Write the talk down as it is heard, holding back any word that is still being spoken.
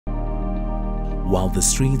while the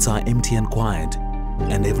streets are empty and quiet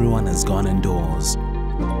and everyone has gone indoors.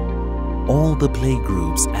 All the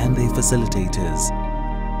playgroups and their facilitators,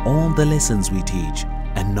 all the lessons we teach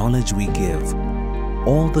and knowledge we give,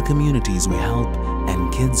 all the communities we help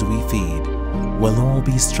and kids we feed will all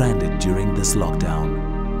be stranded during this lockdown.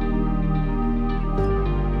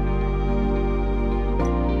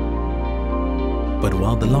 But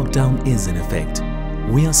while the lockdown is in effect,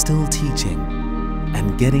 we are still teaching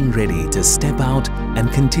and getting ready to step out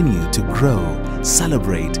and continue to grow,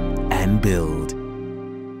 celebrate and build.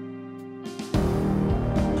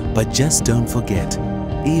 But just don't forget,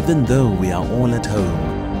 even though we are all at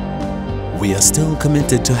home, we are still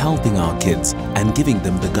committed to helping our kids and giving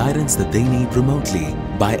them the guidance that they need remotely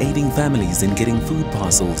by aiding families in getting food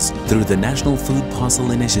parcels through the National Food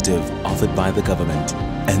Parcel Initiative offered by the government,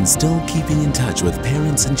 and still keeping in touch with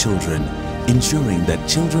parents and children, ensuring that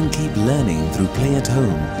children keep learning through play at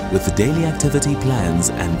home with daily activity plans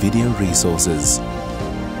and video resources.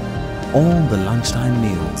 All the lunchtime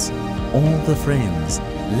meals, all the friends,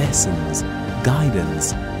 lessons,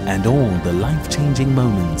 guidance and all the life-changing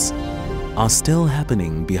moments are still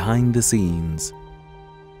happening behind the scenes.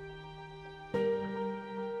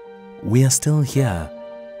 We are still here.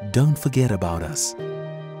 Don't forget about us.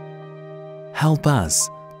 Help us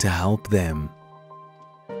to help them.